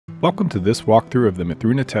Welcome to this walkthrough of the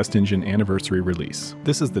Mythruna test engine anniversary release.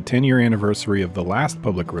 This is the 10-year anniversary of the last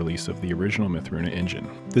public release of the original Mythruna engine.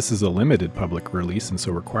 This is a limited public release and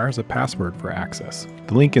so requires a password for access.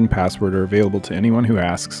 The link and password are available to anyone who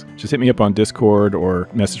asks. Just hit me up on Discord or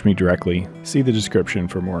message me directly. See the description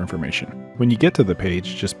for more information. When you get to the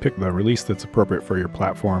page, just pick the release that's appropriate for your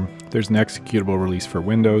platform. There's an executable release for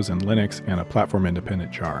Windows and Linux and a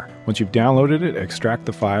platform-independent jar. Once you've downloaded it, extract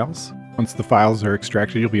the files. Once the files are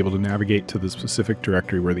extracted, you'll be able to navigate to the specific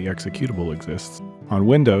directory where the executable exists. On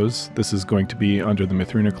Windows, this is going to be under the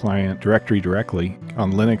Mythruna client directory directly.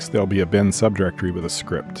 On Linux, there'll be a bin subdirectory with a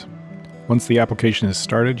script. Once the application is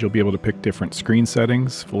started, you'll be able to pick different screen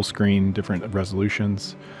settings, full screen, different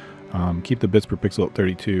resolutions. Keep the bits per pixel at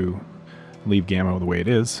 32, leave gamma the way it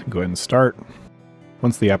is. Go ahead and start.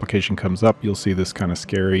 Once the application comes up, you'll see this kind of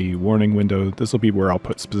scary warning window. This will be where I'll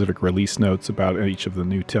put specific release notes about each of the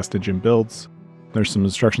new test engine builds. There's some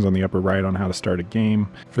instructions on the upper right on how to start a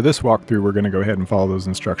game. For this walkthrough, we're going to go ahead and follow those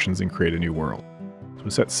instructions and create a new world. So we'll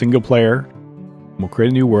set single player. We'll create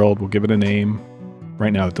a new world. We'll give it a name.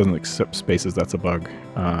 Right now it doesn't accept spaces. That's a bug.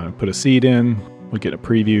 Put a seed in. We'll get a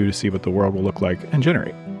preview to see what the world will look like and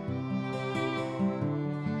generate.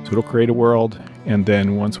 So it'll create a world. And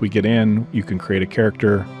then once we get in, you can create a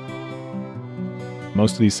character.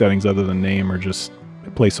 Most of these settings other than name are just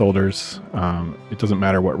placeholders. It doesn't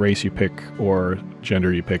matter what race you pick or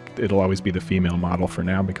gender you pick. It'll always be the female model for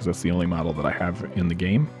now because that's the only model that I have in the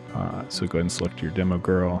game. So go ahead and select your demo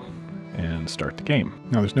girl and start the game.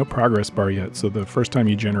 Now there's no progress bar yet, so the first time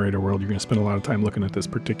you generate a world, you're going to spend a lot of time looking at this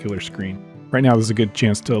particular screen. Right now, this is a good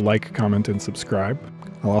chance to like, comment, and subscribe.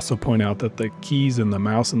 I'll also point out that the keys and the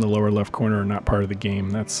mouse in the lower left corner are not part of the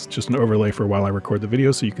game. That's just an overlay for while I record the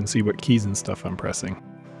video so you can see what keys and stuff I'm pressing.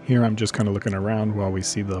 Here I'm just kind of looking around while we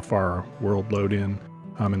see the far world load in.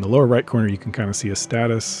 In the lower right corner you can kind of see a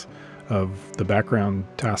status of the background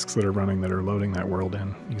tasks that are running that are loading that world in.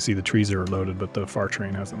 You can see the trees are loaded but the far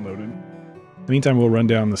terrain hasn't loaded. In the meantime, we'll run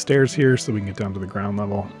down the stairs here so we can get down to the ground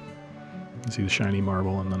level. You can see the shiny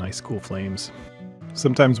marble and the nice cool flames.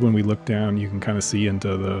 Sometimes when we look down, you can kind of see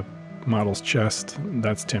into the model's chest.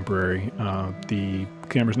 That's temporary. The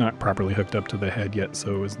camera's not properly hooked up to the head yet,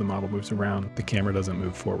 so as the model moves around, the camera doesn't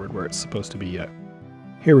move forward where it's supposed to be yet.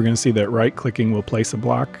 Here we're going to see that right-clicking will place a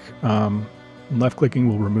block. Left-clicking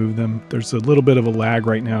will remove them. There's a little bit of a lag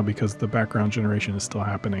right now because the background generation is still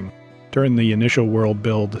happening. During the initial world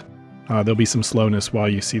build, there'll be some slowness while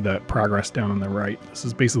you see that progress down on the right. This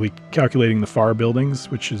is basically calculating the far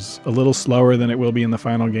buildings, which is a little slower than it will be in the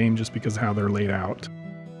final game just because of how they're laid out.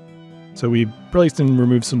 So we placed and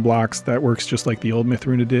removed some blocks. That works just like the old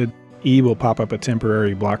Mythruna did. E will pop up a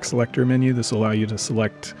temporary block selector menu. This will allow you to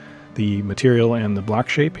select the material and the block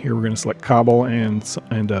shape. Here we're going to select cobble and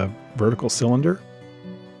a vertical cylinder.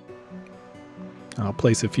 I'll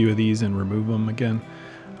place a few of these and remove them again.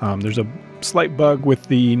 There's a slight bug with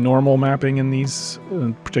the normal mapping in these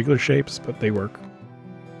particular shapes, but they work.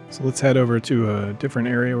 So let's head over to a different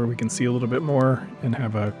area where we can see a little bit more and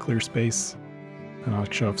have a clear space. And I'll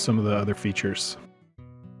show off some of the other features.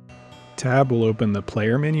 Tab will open the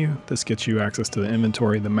player menu. This gets you access to the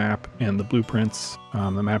inventory, the map, and the blueprints.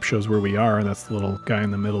 The map shows where we are. That's the little guy in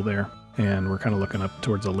the middle there. And we're kind of looking up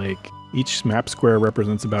towards a lake. Each map square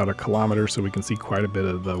represents about a kilometer, so we can see quite a bit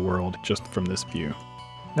of the world just from this view.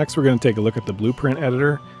 Next, we're going to take a look at the blueprint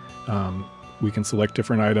editor. We can select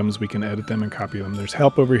different items, we can edit them and copy them. There's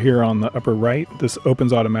help over here on the upper right. This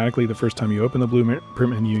opens automatically the first time you open the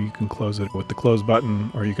blueprint menu. You can close it with the close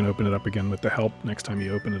button, or you can open it up again with the help next time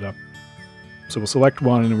you open it up. So we'll select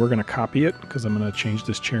one and we're going to copy it because I'm going to change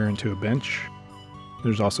this chair into a bench.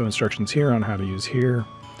 There's also instructions here on how to use here.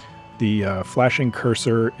 The flashing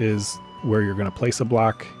cursor is where you're going to place a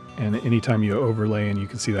block. And anytime you overlay and you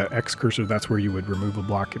can see that X cursor, that's where you would remove a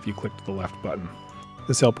block if you clicked the left button.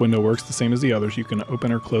 This help window works the same as the others. You can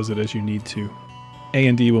open or close it as you need to. A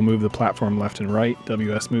and D will move the platform left and right.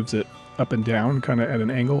 WS moves it up and down, kind of at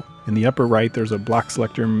an angle. In the upper right, there's a block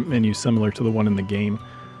selector menu similar to the one in the game.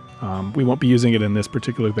 We won't be using it in this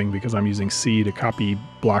particular thing because I'm using C to copy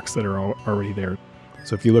blocks that are already there.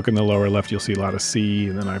 So if you look in the lower left, you'll see a lot of C,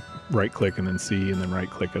 and then I right-click and then C, and then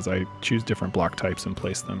right-click as I choose different block types and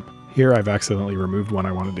place them. Here I've accidentally removed one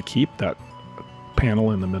I wanted to keep, that panel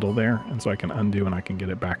in the middle there, and so I can undo and I can get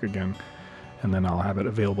it back again, and then I'll have it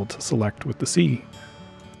available to select with the C.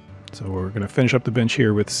 So we're going to finish up the bench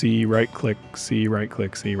here with C, right-click, C,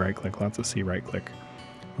 right-click, C, right-click, lots of C, right-click.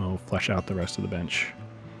 We'll flesh out the rest of the bench.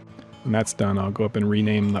 When that's done, I'll go up and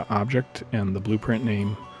rename the object and the blueprint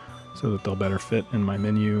name so that they'll better fit in my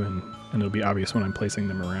menu, and it'll be obvious when I'm placing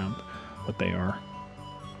them around what they are.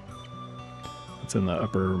 That's in the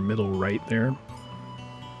upper middle right there.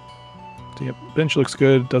 So yep, bench looks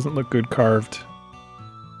good. Doesn't look good carved.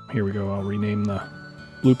 Here we go. I'll rename the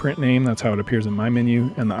blueprint name. That's how it appears in my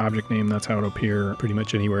menu. And the object name, that's how it'll appear pretty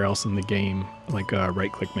much anywhere else in the game, like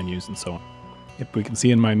right-click menus and so on. Yep, we can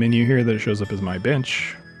see in my menu here that it shows up as my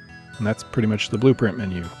bench. And that's pretty much the blueprint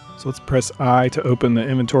menu. So let's press I to open the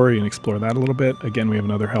inventory and explore that a little bit. Again, we have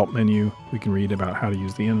another help menu. We can read about how to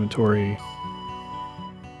use the inventory.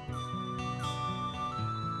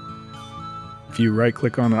 If you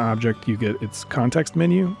right-click on an object, you get its context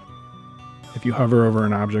menu. If you hover over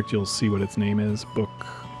an object, you'll see what its name is. Book,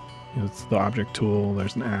 it's the object tool,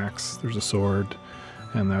 there's an axe, there's a sword,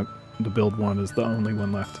 and that the build one is the only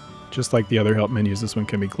one left. Just like the other help menus, this one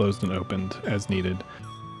can be closed and opened as needed.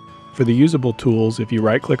 For the usable tools, if you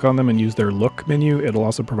right-click on them and use their look menu, it'll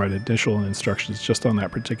also provide additional instructions just on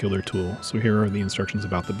that particular tool. So here are the instructions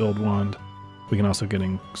about the build wand. We can also get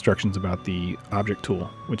instructions about the object tool,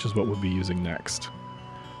 which is what we'll be using next.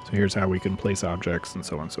 So here's how we can place objects and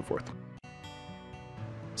so on and so forth.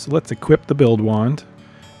 So let's equip the build wand,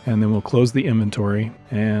 and then we'll close the inventory,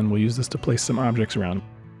 and we'll use this to place some objects around.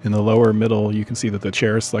 In the lower middle, you can see that the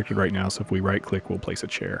chair is selected right now, so if we right-click, we'll place a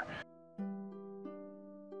chair.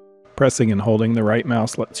 Pressing and holding the right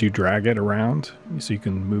mouse lets you drag it around, so you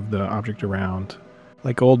can move the object around.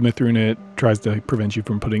 Like old Mythruna, it tries to prevent you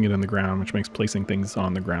from putting it in the ground, which makes placing things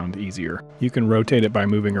on the ground easier. You can rotate it by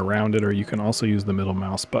moving around it, or you can also use the middle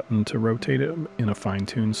mouse button to rotate it in a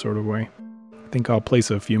fine-tuned sort of way. I think I'll place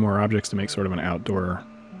a few more objects to make sort of an outdoor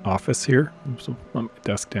office here. So put my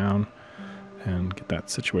desk down and get that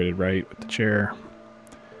situated right with the chair.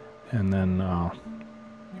 And then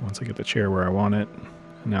once I get the chair where I want it,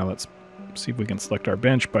 now let's see if we can select our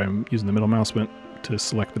bench by using the middle mouse button to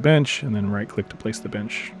select the bench, and then right-click to place the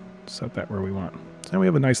bench. Set that where we want. So now we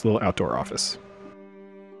have a nice little outdoor office.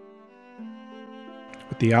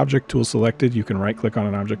 With the object tool selected, you can right-click on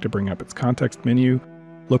an object to bring up its context menu.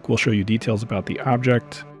 Look will show you details about the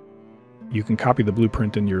object. You can copy the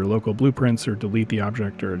blueprint in your local blueprints, or delete the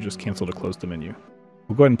object, or just cancel to close the menu.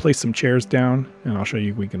 We'll go ahead and place some chairs down, and I'll show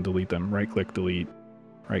you we can delete them. Right-click, delete,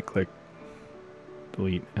 right-click,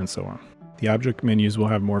 delete, and so on. The object menus will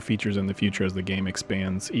have more features in the future as the game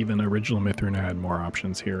expands. Even original Mythruna had more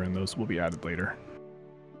options here, and those will be added later.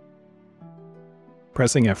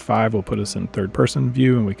 Pressing F5 will put us in third-person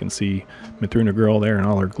view, and we can see Mythruna girl there in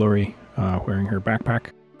all her glory, wearing her backpack.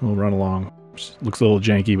 We'll run along. She looks a little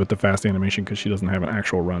janky with the fast animation because she doesn't have an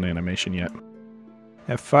actual run animation yet.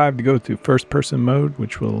 F5 to go to first-person mode,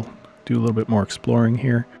 which will do a little bit more exploring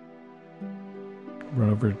here. Run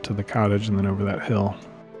over to the cottage and then over that hill.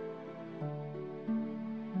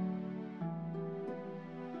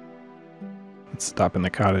 Let's stop in the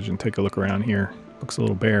cottage and take a look around here. Looks a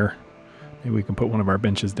little bare. Maybe we can put one of our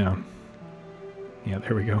benches down. Yeah,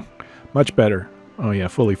 there we go. Much better. Oh yeah,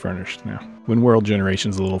 fully furnished now. When world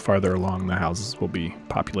generation's a little farther along, the houses will be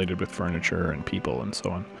populated with furniture and people and so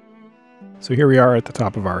on. So here we are at the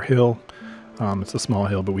top of our hill. It's a small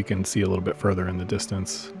hill, but we can see a little bit further in the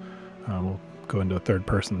distance. We'll go into a third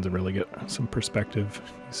person to really get some perspective.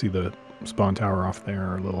 You see the spawn tower off there,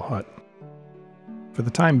 our little hut. For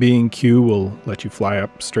the time being, Q will let you fly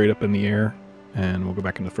up straight up in the air, and we'll go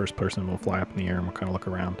back into first person. We'll fly up in the air and we'll kind of look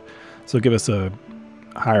around. So it'll give us a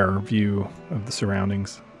higher view of the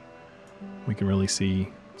surroundings. We can really see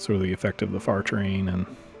sort of the effect of the far terrain, and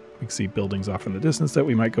we can see buildings off in the distance that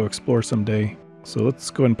we might go explore someday. So let's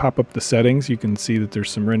go ahead and pop up the settings. You can see that there's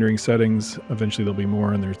some rendering settings. Eventually there'll be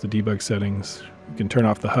more, and there's the debug settings. You can turn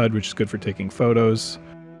off the HUD, which is good for taking photos.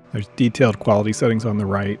 There's detailed quality settings on the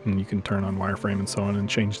right, and you can turn on wireframe and so on and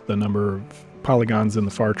change the number of polygons in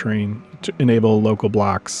the far terrain to enable local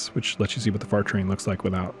blocks, which lets you see what the far terrain looks like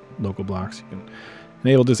without local blocks. You can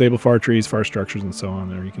enable, disable far trees, far structures, and so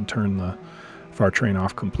on, or you can turn the far terrain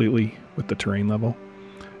off completely with the terrain level.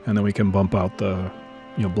 And then we can bump out the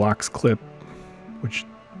blocks clip, which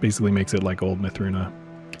basically makes it like old Mythruna.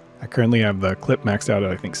 I currently have the clip maxed out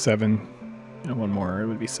at I think 7. One more, it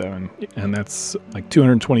would be 7. And that's like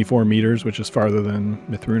 224 meters, which is farther than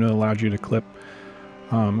Mythruna allowed you to clip.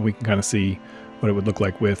 We can kind of see what it would look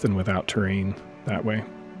like with and without terrain that way.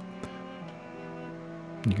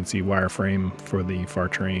 You can see wireframe for the far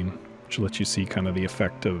terrain, which lets you see kind of the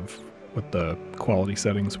effect of what the quality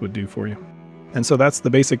settings would do for you. And so that's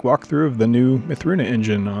the basic walkthrough of the new Mythruna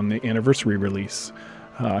engine on the anniversary release.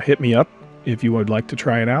 Hit me up if you would like to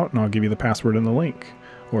try it out, and I'll give you the password and the link.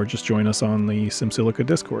 Or just join us on the SimSilica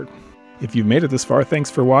Discord. If you've made it this far,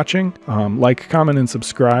 thanks for watching. Like, comment, and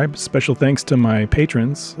subscribe. Special thanks to my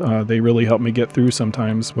patrons. They really help me get through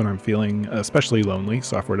sometimes when I'm feeling especially lonely.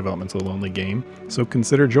 Software development's a lonely game. So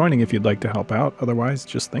consider joining if you'd like to help out. Otherwise,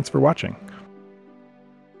 just thanks for watching.